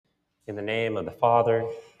In the name of the Father,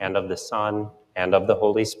 and of the Son, and of the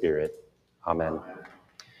Holy Spirit. Amen.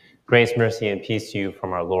 Grace, mercy, and peace to you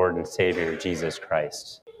from our Lord and Savior, Jesus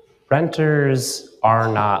Christ. Renters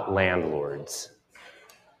are not landlords.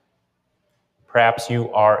 Perhaps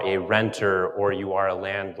you are a renter or you are a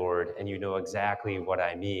landlord, and you know exactly what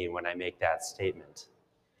I mean when I make that statement.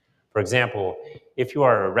 For example, if you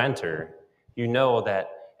are a renter, you know that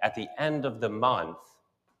at the end of the month,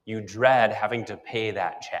 you dread having to pay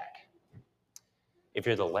that check. If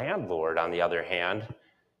you're the landlord, on the other hand,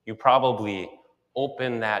 you probably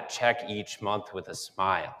open that check each month with a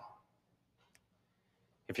smile.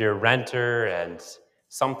 If you're a renter and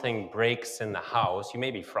something breaks in the house, you may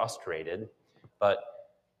be frustrated, but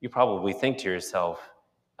you probably think to yourself,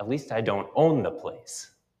 at least I don't own the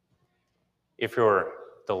place. If you're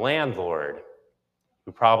the landlord,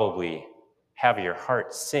 you probably have your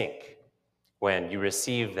heart sink when you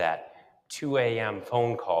receive that 2 a.m.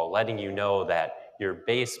 phone call letting you know that your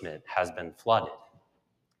basement has been flooded.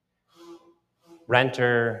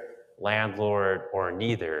 Renter, landlord, or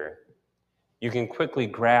neither, you can quickly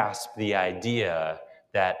grasp the idea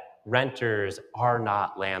that renters are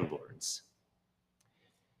not landlords.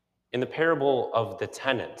 In the parable of the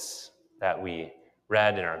tenants that we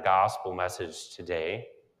read in our gospel message today,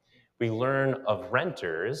 we learn of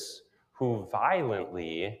renters who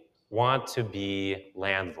violently want to be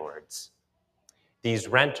landlords. These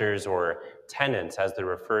renters, or tenants as they're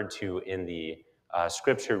referred to in the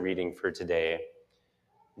scripture reading for today,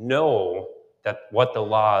 know that what the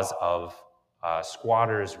laws of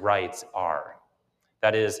squatters' rights are.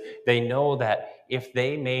 That is, they know that if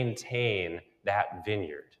they maintain that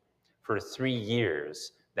vineyard for 3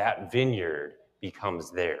 years, that vineyard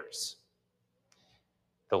becomes theirs.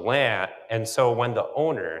 And so when the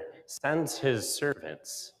owner sends his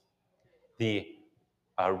servants, the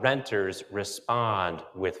renters respond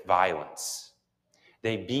with violence.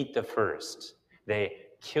 They beat the first, they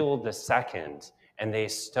kill the second, and they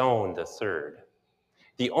stone the third.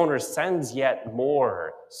 The owner sends yet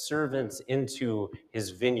more servants into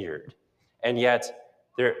his vineyard, and yet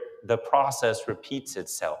the process repeats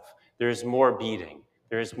itself. There's more beating,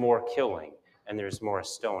 there's more killing, and there's more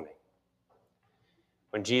stoning.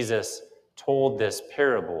 When Jesus told this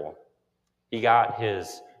parable, he got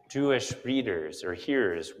his Jewish readers or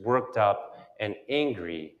hearers worked up and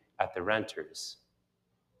angry at the renters.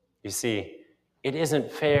 You see, it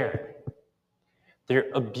isn't fair.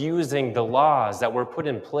 They're abusing the laws that were put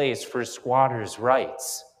in place for squatters'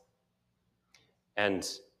 rights. And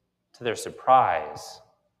to their surprise,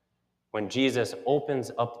 when Jesus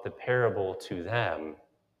opens up the parable to them,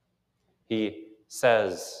 he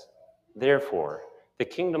says, "Therefore, the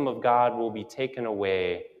kingdom of God will be taken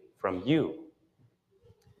away from you."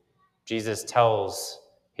 Jesus tells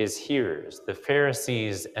his hearers, the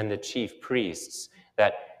Pharisees and the chief priests,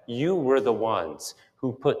 that you were the ones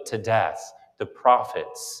who put to death the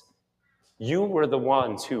prophets. You were the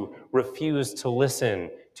ones who refused to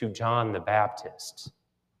listen to John the Baptist.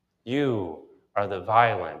 You are the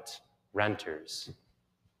violent renters.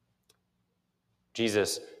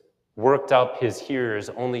 Jesus worked up his hearers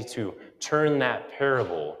only to turn that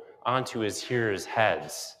parable onto his hearers'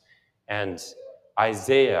 heads. And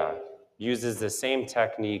Isaiah uses the same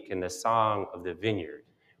technique in the Song of the Vineyard,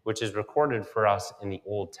 which is recorded for us in the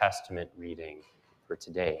Old Testament reading for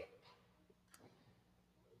today.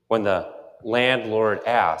 When the landlord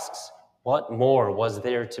asks, "What more was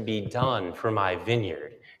there to be done for my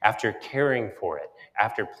vineyard?" After caring for it,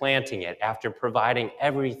 after planting it, after providing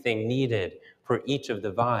everything needed for each of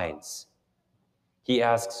the vines, he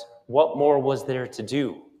asks, what more was there to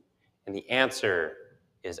do? And the answer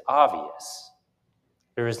is obvious.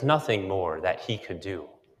 There is nothing more that he could do.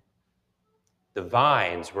 The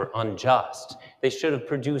vines were unjust. They should have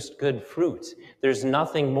produced good fruit. There's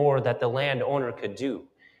nothing more that the landowner could do.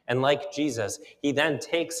 And like Jesus, he then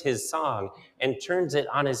takes his song and turns it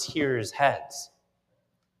on his hearers' heads.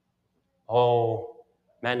 "O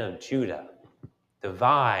men of Judah, the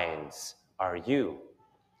vines are you.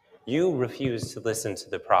 You refuse to listen to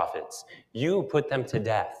the prophets. You put them to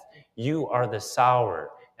death. You are the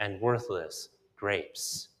sour and worthless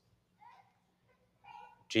grapes."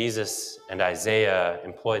 Jesus and Isaiah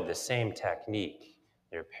employed the same technique,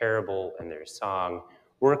 their parable and their song,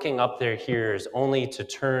 working up their hearers only to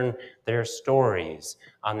turn their stories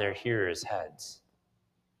on their hearers' heads.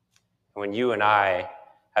 When you and I,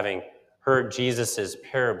 having heard Jesus'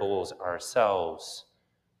 parables ourselves,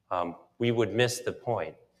 we would miss the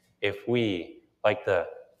point if we, like the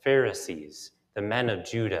Pharisees, the men of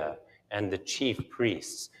Judah, and the chief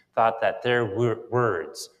priests, thought that their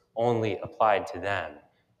words only applied to them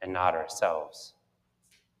and not ourselves.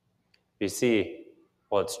 You see,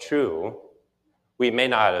 well, it's true. We may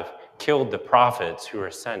not have killed the prophets who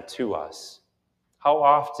were sent to us. How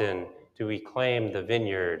often do we claim the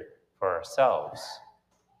vineyard for ourselves?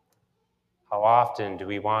 How often do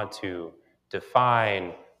we want to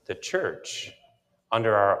define the church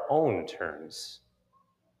under our own terms?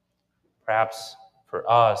 Perhaps for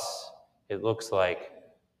us, it looks like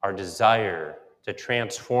our desire to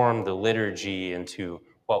transform the liturgy into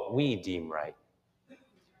what we deem right.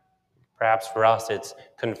 Perhaps for us, it's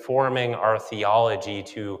conforming our theology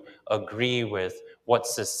to agree with what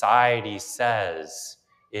society says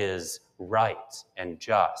is right and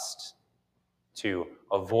just, to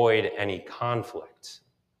avoid any conflict.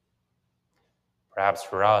 Perhaps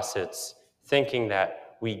for us, it's thinking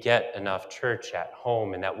that we get enough church at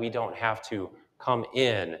home and that we don't have to come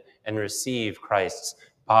in and receive Christ's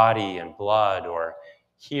body and blood or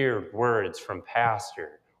hear words from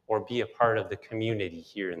pastor or be a part of the community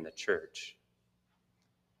here in the church.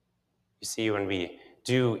 You see, when we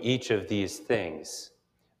do each of these things,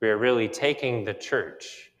 we are really taking the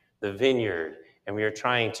church, the vineyard, and we are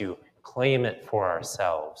trying to claim it for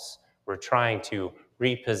ourselves. We're trying to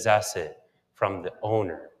repossess it from the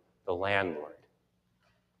owner, the landlord.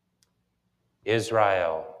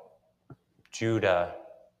 Israel, Judah,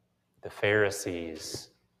 the Pharisees,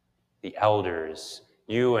 the elders,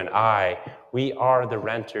 you and I, we are the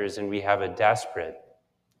renters, and we have a desperate,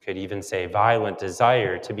 could even say violent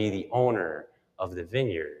desire to be the owner of the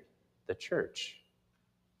vineyard, the church.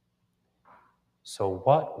 So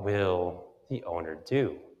what will the owner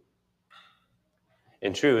do?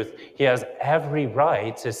 In truth, he has every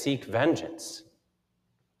right to seek vengeance.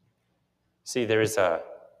 See, there's a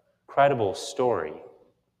credible story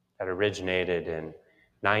that originated in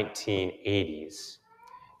 1980s.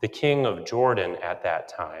 The king of Jordan at that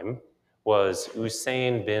time was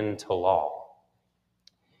Hussein bin Talal.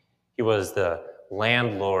 He was the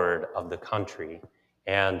landlord of the country,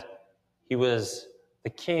 and he was the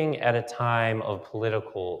king at a time of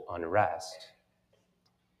political unrest.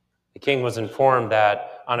 The king was informed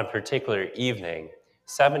that on a particular evening,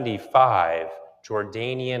 75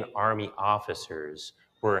 Jordanian army officers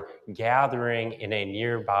were gathering in a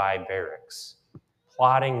nearby barracks,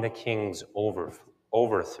 plotting the king's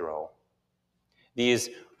overthrow. These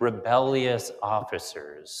rebellious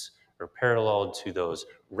officers are paralleled to those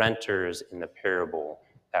renters in the parable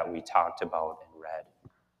that we talked about and read.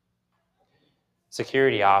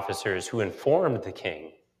 Security officers who informed the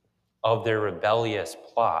king of their rebellious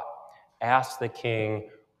plot asked the king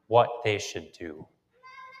what they should do.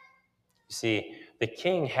 You see, the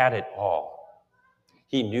king had it all.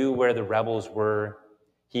 He knew where the rebels were.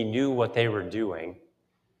 He knew what they were doing.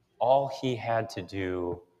 All he had to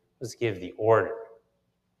do was give the order,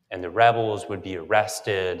 and the rebels would be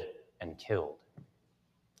arrested and killed.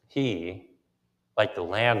 He, like the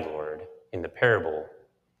landlord in the parable,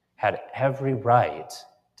 had every right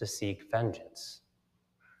to seek vengeance.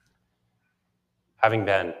 Having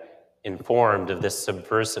been informed of this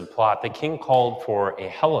subversive plot, the king called for a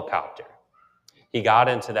helicopter. He got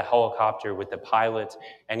into the helicopter with the pilot,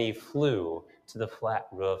 and he flew to the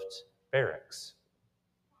flat-roofed barracks.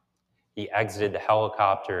 He exited the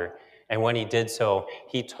helicopter, and when he did so,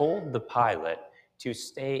 he told the pilot to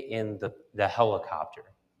stay in the helicopter.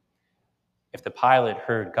 If the pilot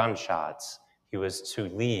heard gunshots, he was to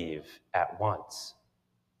leave at once.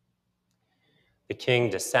 The king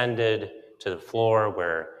descended to the floor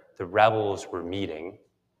where the rebels were meeting,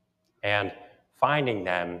 and finding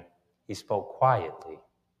them, he spoke quietly.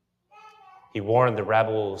 He warned the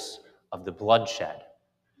rebels of the bloodshed,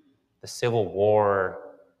 the civil war,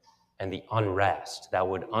 and the unrest that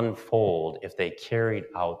would unfold if they carried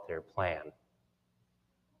out their plan.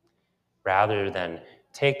 Rather than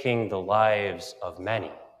taking the lives of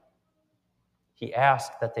many, he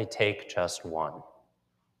asked that they take just one,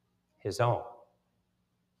 his own.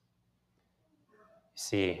 You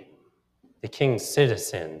see, the king's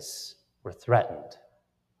citizens were threatened.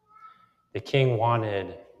 The king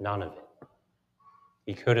wanted none of it.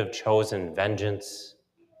 He could have chosen vengeance,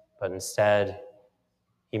 but instead,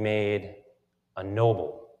 he made a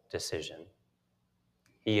noble decision.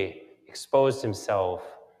 He exposed himself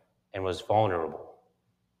and was vulnerable.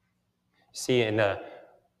 See, in the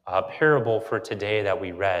parable for today that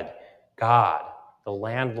we read, God, the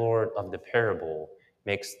landlord of the parable,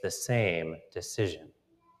 makes the same decision.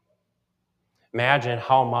 Imagine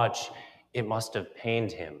how much it must have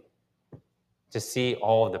pained him to see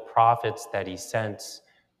all of the prophets that he sent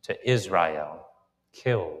to Israel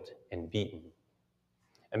killed and beaten.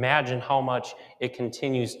 Imagine how much it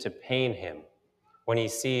continues to pain him when he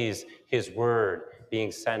sees his word being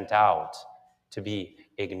sent out to be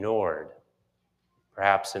ignored,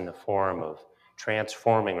 perhaps in the form of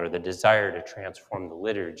transforming or the desire to transform the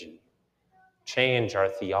liturgy, change our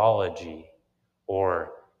theology,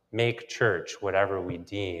 or make church whatever we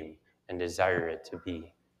deem and desire it to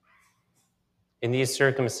be. In these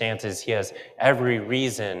circumstances, he has every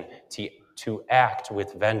reason to act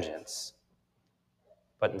with vengeance,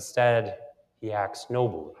 but instead he acts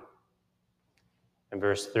nobly. In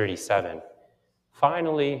verse 37,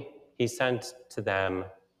 finally he sent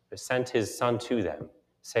his son to them,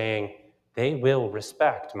 saying, "They will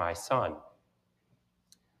respect my son."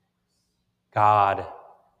 God,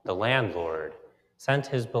 the landlord, sent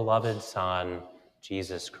his beloved Son,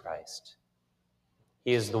 Jesus Christ.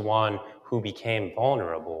 He is the one who became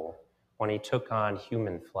vulnerable when he took on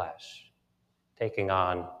human flesh, taking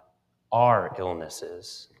on our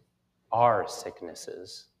illnesses, our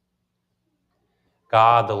sicknesses.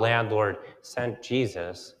 God, the landlord, sent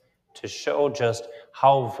Jesus to show just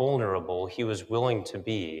how vulnerable he was willing to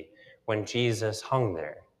be when Jesus hung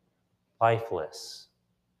there, lifeless,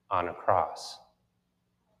 on a cross.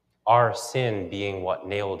 Our sin being what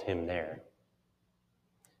nailed him there.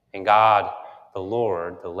 And God, the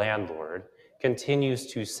Lord, the landlord, continues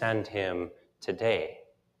to send him today.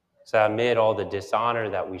 So amid all the dishonor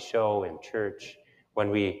that we show in church,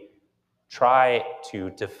 when we try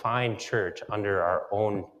to define church under our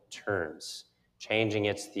own terms, changing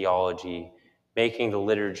its theology, making the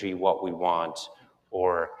liturgy what we want,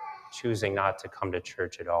 or choosing not to come to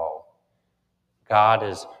church at all, God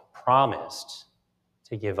has promised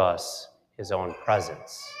to give us his own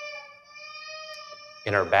presence.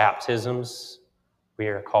 In our baptisms, we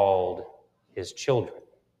are called his children.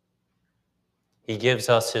 He gives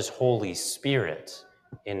us his Holy Spirit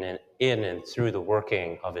in and through the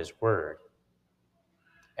working of his word.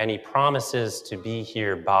 And he promises to be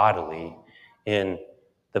here bodily in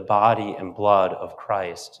the body and blood of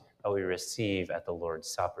Christ that we receive at the Lord's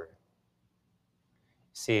Supper.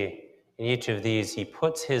 See, in each of these, he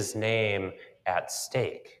puts his name at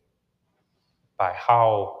stake by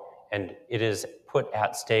how, and it is put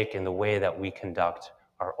at stake in the way that we conduct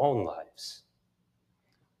our own lives.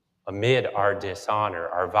 Amid our dishonor,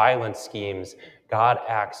 our violent schemes, God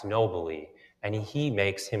acts nobly, and he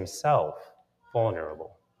makes himself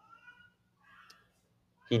vulnerable.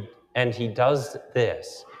 He does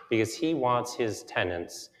this because he wants his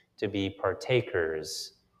tenants to be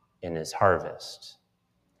partakers in his harvest.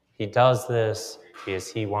 He does this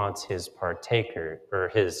because he wants his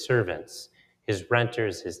servants, his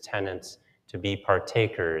renters, his tenants, to be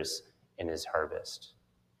partakers in his harvest.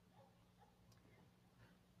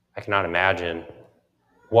 I cannot imagine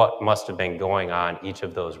what must have been going on in each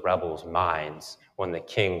of those rebels' minds when the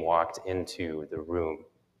king walked into the room.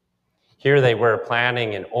 Here they were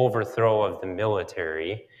planning an overthrow of the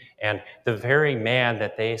military, and the very man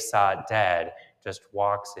that they saw dead just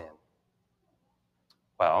walks in.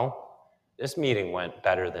 Well, this meeting went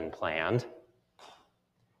better than planned.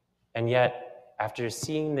 And yet, after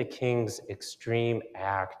seeing the king's extreme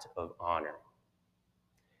act of honor,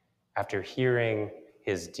 after hearing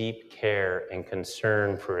his deep care and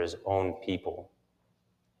concern for his own people,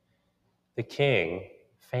 the king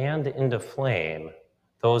fanned into flame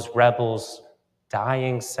those rebels'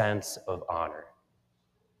 dying sense of honor.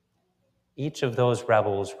 Each of those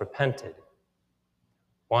rebels repented.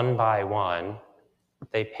 One by one,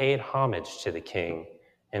 they paid homage to the king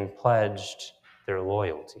and pledged their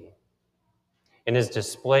loyalty. In his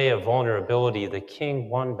display of vulnerability, the king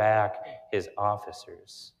won back his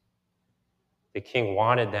officers. The king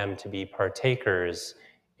wanted them to be partakers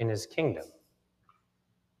in his kingdom.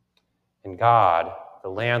 And God, the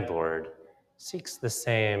landlord, seeks the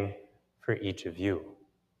same for each of you.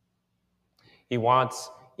 He wants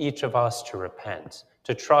each of us to repent,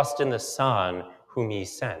 to trust in the Son whom he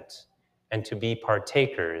sent, and to be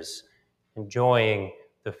partakers, enjoying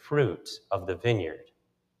the fruit of the vineyard.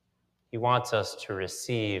 He wants us to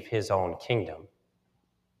receive his own kingdom.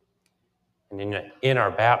 And in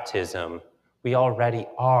our baptism, we already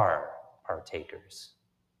are partakers.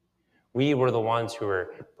 We were the ones who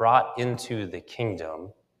were brought into the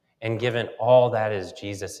kingdom and given all that is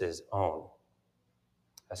Jesus's own.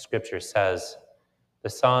 As Scripture says, the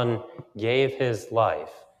Son gave his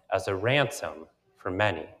life as a ransom for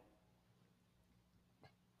many.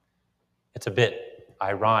 It's a bit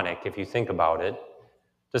ironic if you think about it.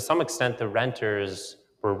 To some extent, the renters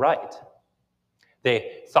were right.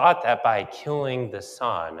 They thought that by killing the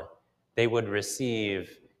Son, they would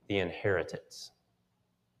receive the inheritance.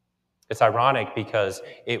 It's ironic because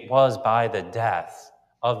it was by the death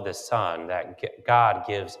of the Son that God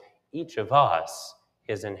gives each of us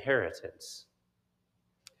his inheritance.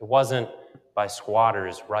 It wasn't by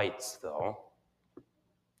squatters' rights, though.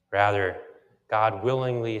 Rather, God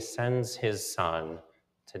willingly sends his Son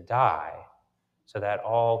to die so that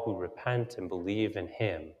all who repent and believe in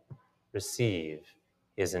him receive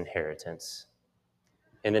his inheritance.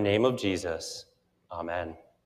 In the name of Jesus, amen.